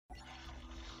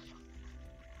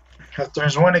After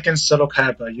his win against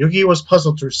Setokaiba, Yugi was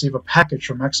puzzled to receive a package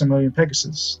from Maximilian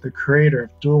Pegasus, the creator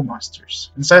of Duel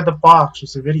Monsters. Inside the box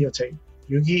was a videotape.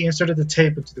 Yugi inserted the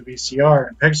tape into the VCR,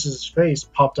 and Pegasus' face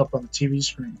popped up on the TV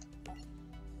screen.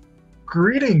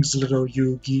 Greetings, little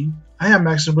Yugi. I am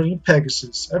Maximilian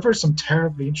Pegasus. I've heard some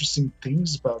terribly interesting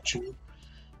things about you.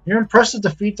 Your impressive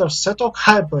defeat of Seto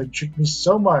Kaiba intrigued me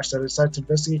so much that I decided to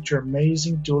investigate your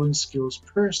amazing dueling skills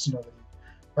personally.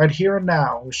 Right here and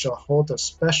now, we shall hold a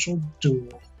special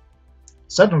duel.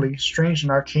 Suddenly, strange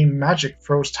and arcane magic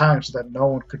froze time so that no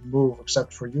one could move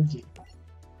except for Yugi.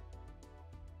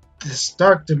 This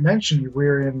dark dimension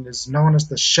we're in is known as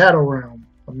the Shadow Realm,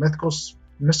 a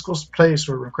mystical place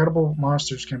where incredible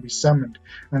monsters can be summoned,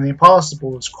 and the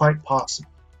impossible is quite possible.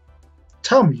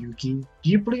 Tell me, Yugi, do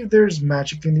you believe there is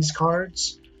magic in these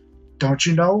cards? Don't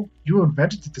you know? You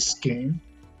invented this game.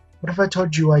 What if I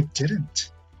told you I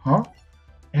didn't? Huh?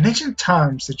 In ancient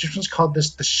times, the Egyptians called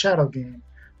this the Shadow Game.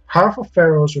 Powerful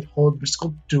pharaohs would hold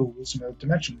mystical duels in other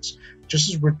dimensions, just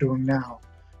as we're doing now.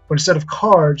 But instead of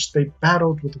cards, they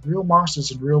battled with real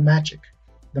monsters and real magic.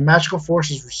 The magical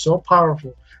forces were so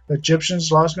powerful that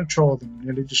Egyptians lost control of them and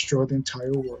nearly destroyed the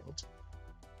entire world.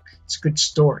 It's a good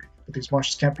story, but these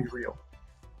monsters can't be real.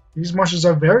 These monsters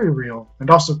are very real, and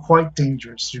also quite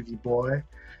dangerous, Yugi boy.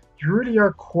 You really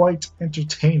are quite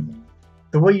entertaining.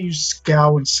 The way you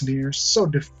scowl and sneer, so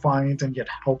defiant and yet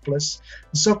helpless,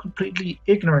 and so completely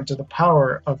ignorant of the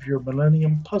power of your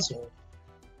Millennium Puzzle.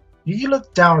 Yugi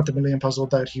looked down at the Millennium Puzzle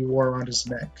that he wore around his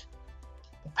neck.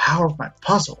 The power of my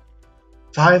puzzle.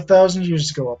 5,000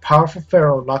 years ago, a powerful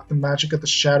pharaoh locked the magic of the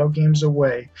Shadow Games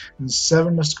away in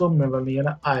 7 mystical Millennium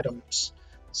items.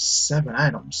 7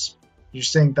 items? You're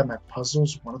saying that my puzzle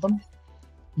is one of them?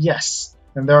 Yes,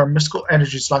 and there are mystical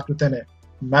energies locked within it.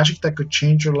 Magic that could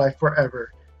change your life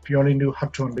forever, if you only knew how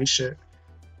to unleash it.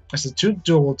 As the two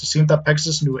dueled, it seemed that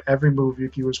Pegasus knew every move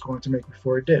Yugi was going to make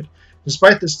before he did.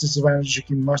 Despite this disadvantage,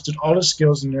 Yugi mustered all his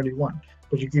skills and nearly won,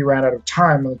 but Yugi ran out of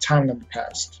time and the time limit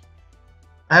passed.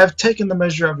 I have taken the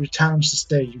measure of your talents this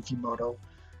day, Yugi Moto,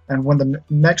 and when the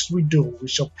next we duel, we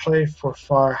shall play for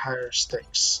far higher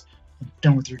stakes. I'm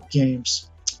done with your games.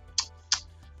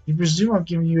 You presume I'm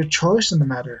giving you a choice in the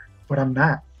matter, but I'm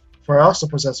not. For I also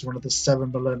possess one of the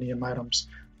 7 Millennium items,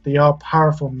 the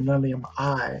all-powerful Millennium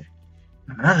Eye.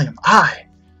 The Millennium Eye?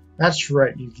 That's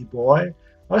right, Yugi boy.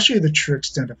 I'll show you the true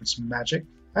extent of its magic.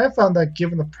 I have found that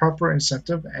given the proper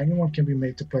incentive, anyone can be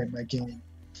made to play my game.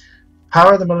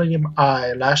 Power of the Millennium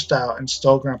Eye lashed out and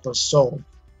stole Grandpa's soul.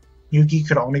 Yugi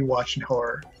could only watch in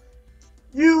horror.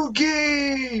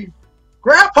 Yugi!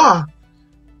 Grandpa!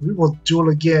 We will duel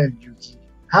again, Yugi.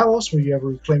 How else will you ever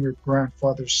reclaim your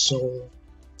grandfather's soul?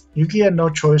 Yugi had no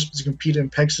choice but to compete in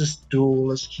Pegasus'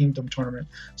 Duelist Kingdom tournament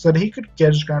so that he could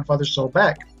get his grandfather's soul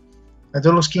back. At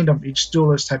Duelist Kingdom, each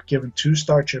duelist had given 2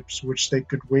 star chips, which they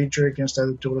could wager against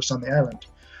other duelists on the island.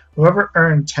 Whoever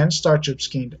earned 10 star chips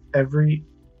gained entry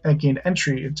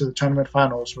into the tournament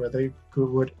finals, where they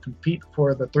would compete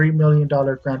for the $3 million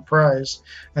grand prize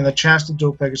and the chance to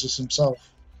duel Pegasus himself.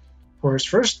 For his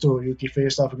first duel, Yugi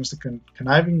faced off against the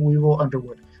conniving Weevil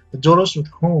Underwood, the duelist with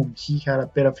whom he had a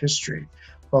bit of history.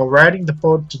 While riding the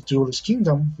boat to Duelist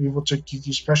Kingdom, Weevil took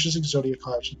Yugi's precious Exodia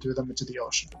cards and threw them into the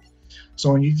ocean.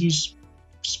 So when Yugi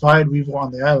spied Weevil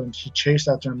on the island, he chased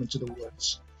after him into the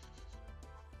woods.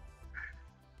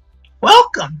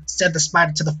 Welcome, said the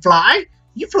spider to the fly.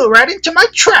 You flew right into my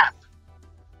trap.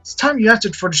 It's time you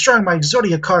answered for destroying my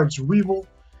Exodia cards, Weevil.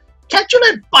 Can't you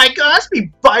let bygones be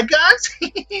bygones?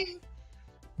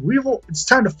 Weevil, it's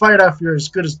time to fight out if you're as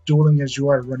good at dueling as you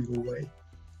are at running away.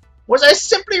 Was I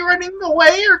simply running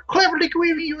away or cleverly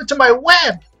weaving you into my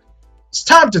web? It's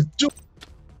time to do.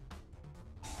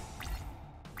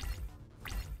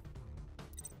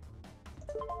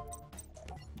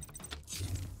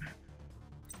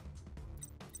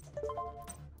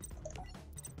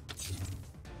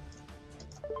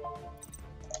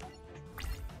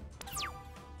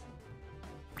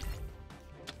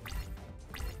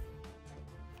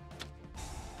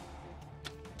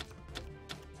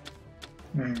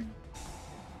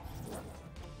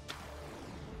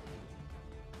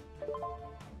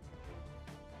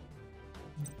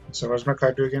 So what's my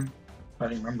card do again? I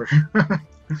don't remember.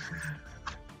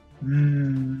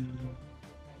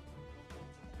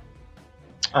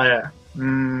 Oh yeah.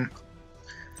 Nope.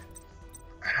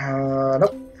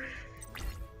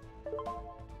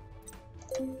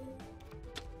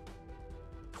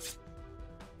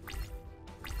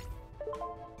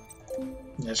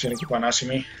 Yeah, it's gonna keep on asking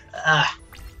me. Ah.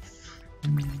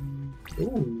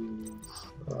 Ooh.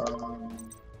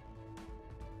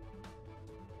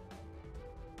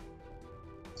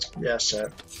 Yeah,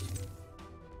 set.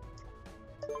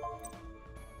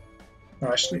 No,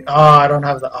 actually, oh, I don't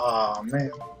have the. Oh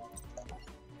man.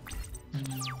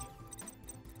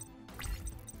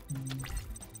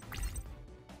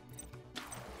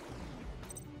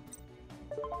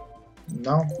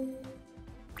 No.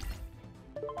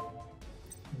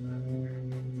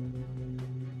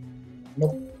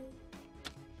 Nope.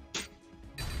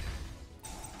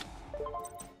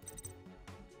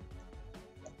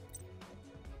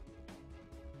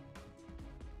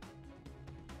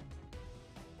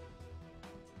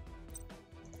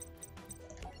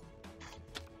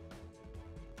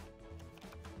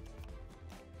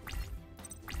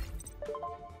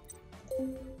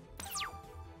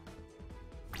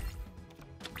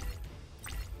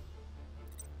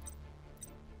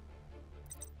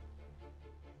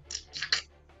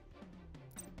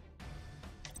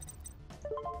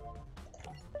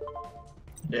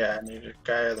 Yeah, I need a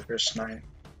guy of the first night.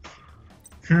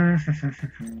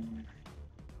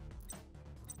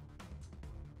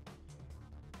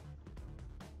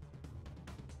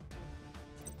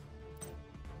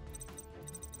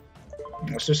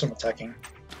 Let's do some attacking.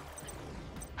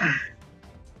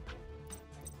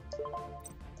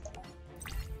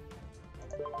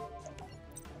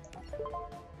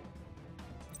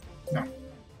 No.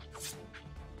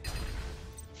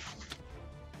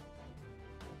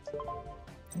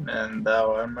 And that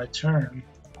will end my turn.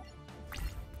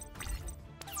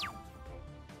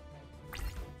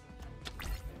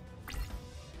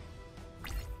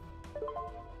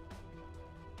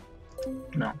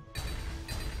 No.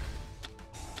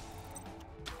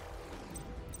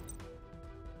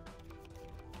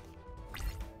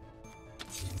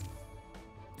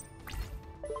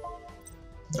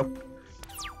 Nope.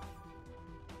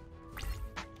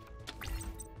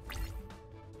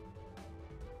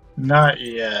 Not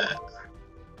yet.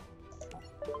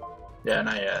 Yeah,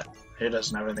 not yet. He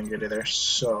doesn't have anything good either,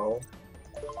 so...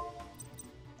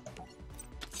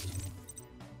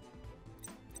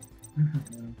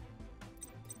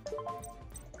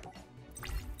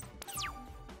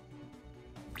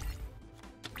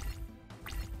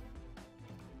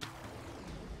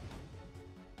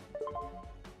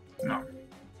 No.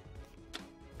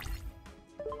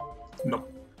 Nope.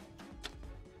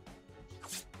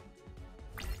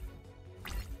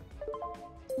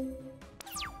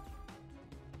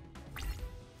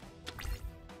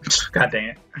 God dang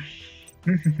it.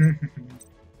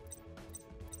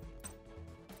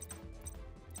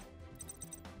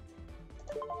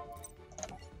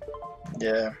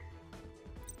 Yeah.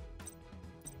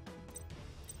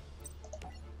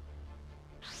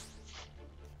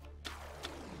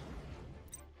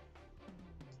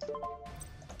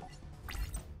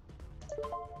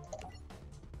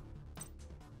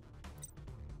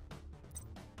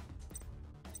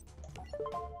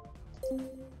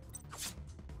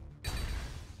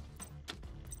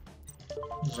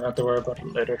 Don't have to worry about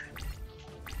it later.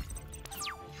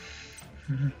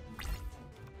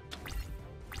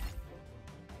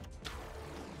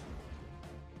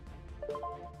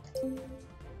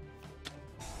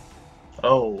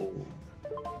 Oh.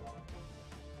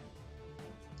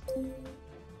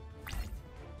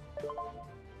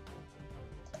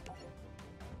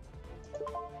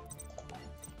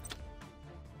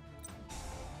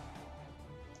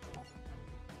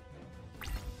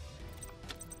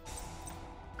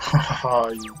 Haha,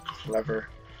 you clever.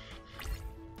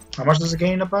 How much does it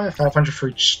gain to buy? 500 for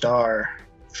each star.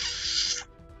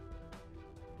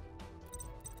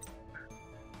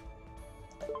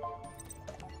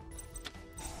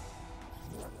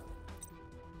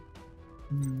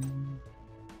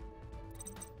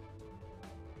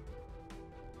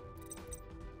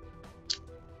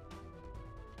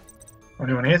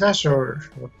 Only when he attacks or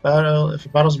if a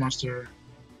battles monster.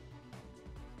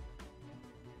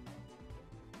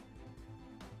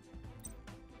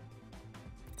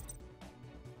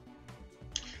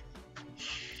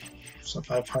 So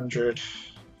 500.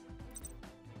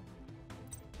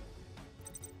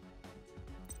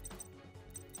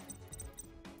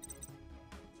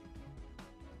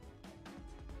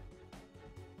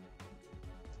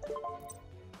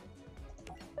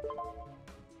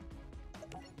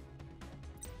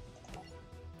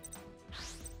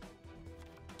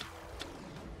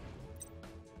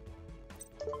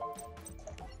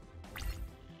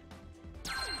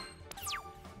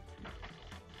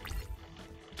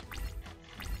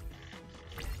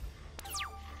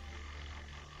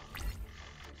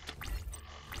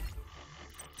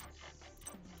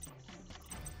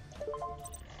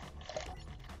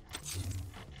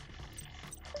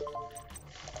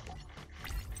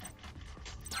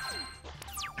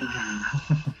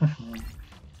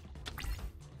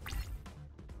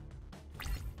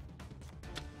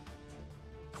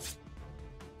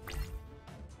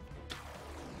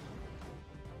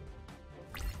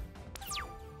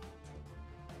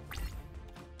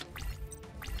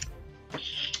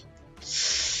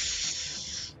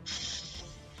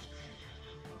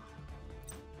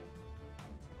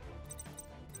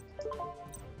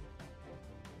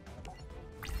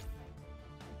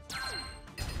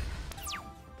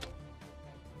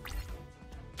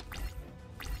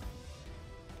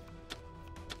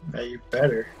 Yeah, you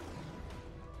better.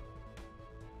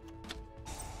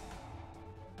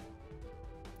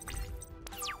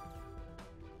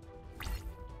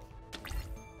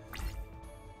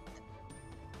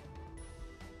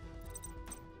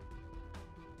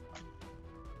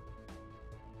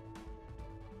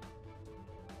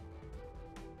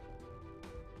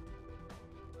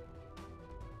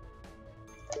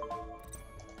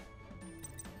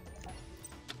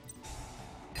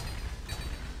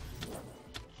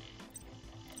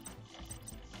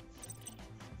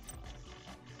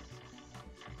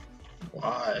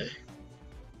 Why?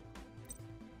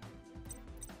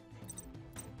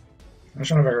 I'm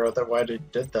trying to figure out why they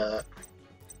did that.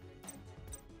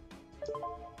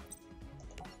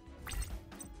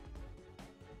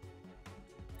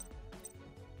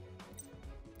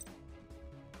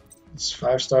 It's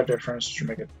 5-star difference to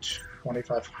make it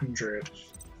 2,500.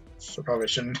 So probably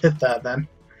shouldn't hit that then.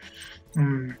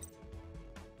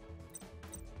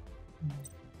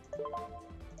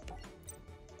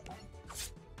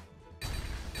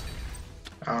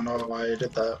 I don't know why he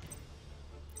did that.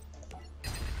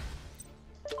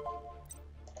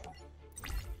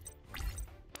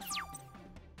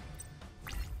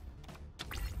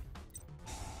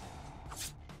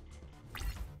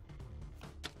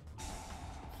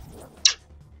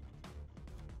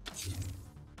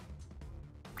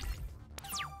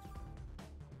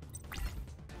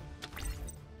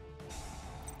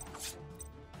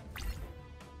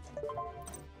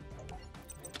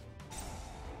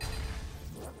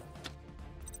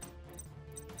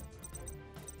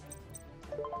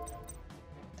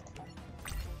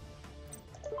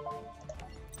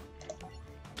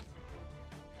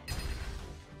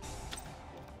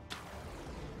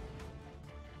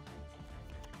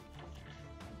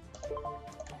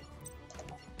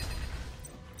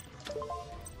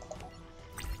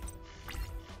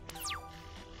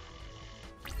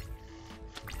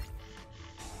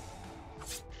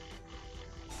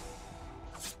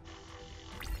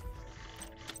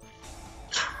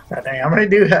 God dang, how many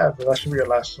do you have? That should be your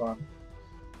last one.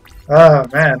 Oh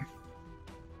man.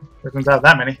 Doesn't have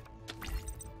that many.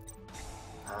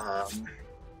 I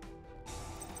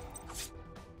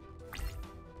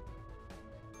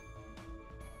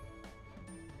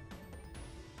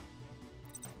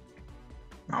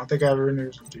don't think I ever knew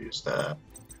to use that.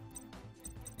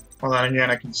 Well, then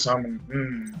again, I can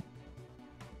summon.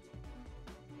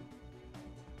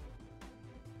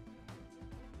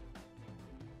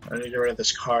 I need to get rid of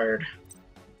this card.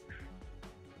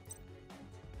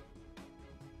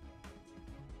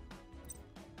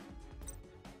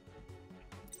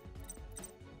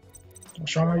 How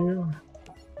strong are you?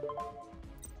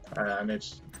 I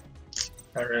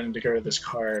really need to get rid of this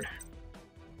card.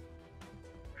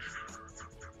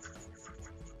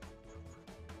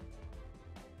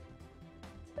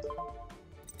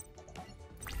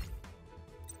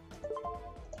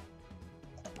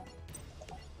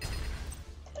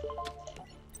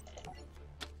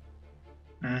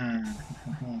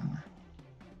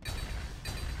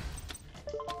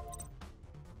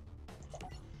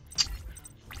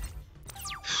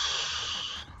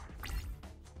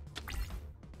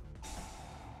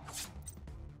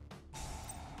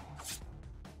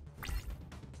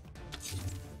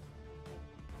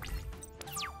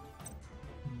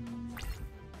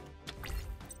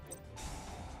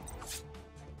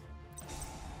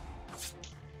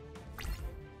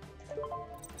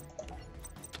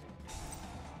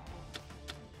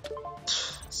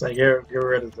 So get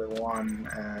rid of the one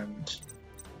and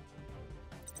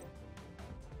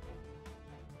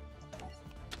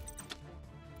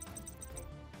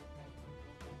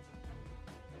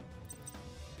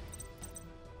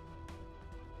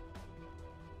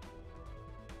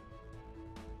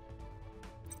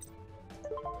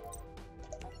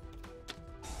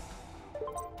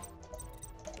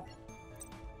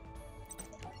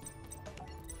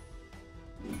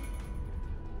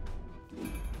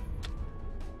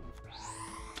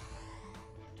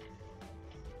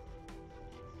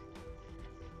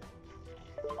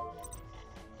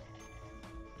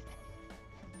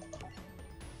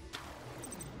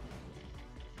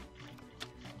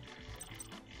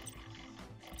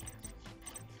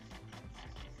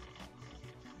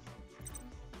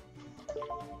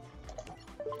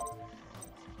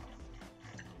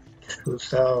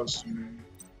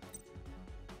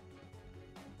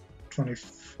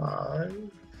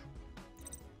 $2,025,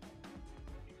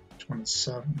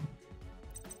 27.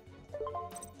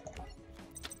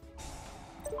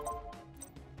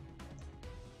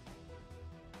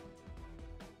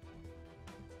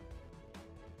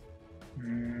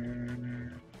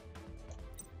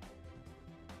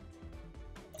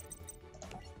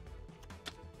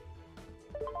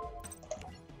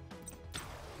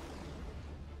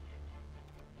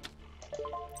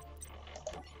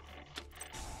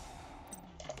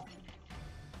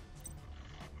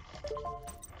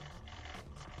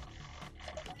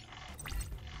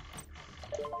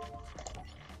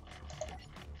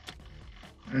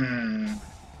 Hmm.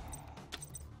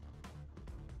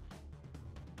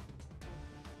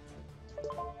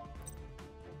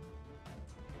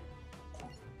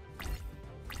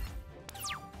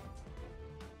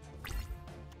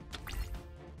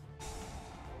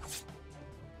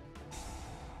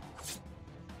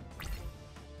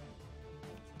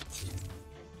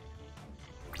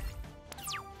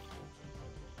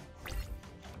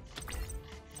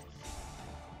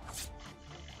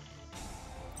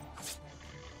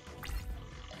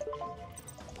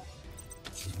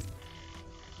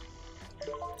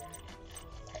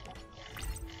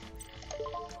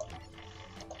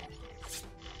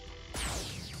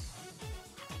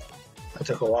 That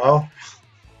took a while.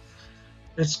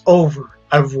 It's over.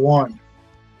 I've won.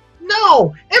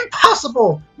 No!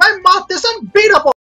 Impossible! My moth is unbeatable!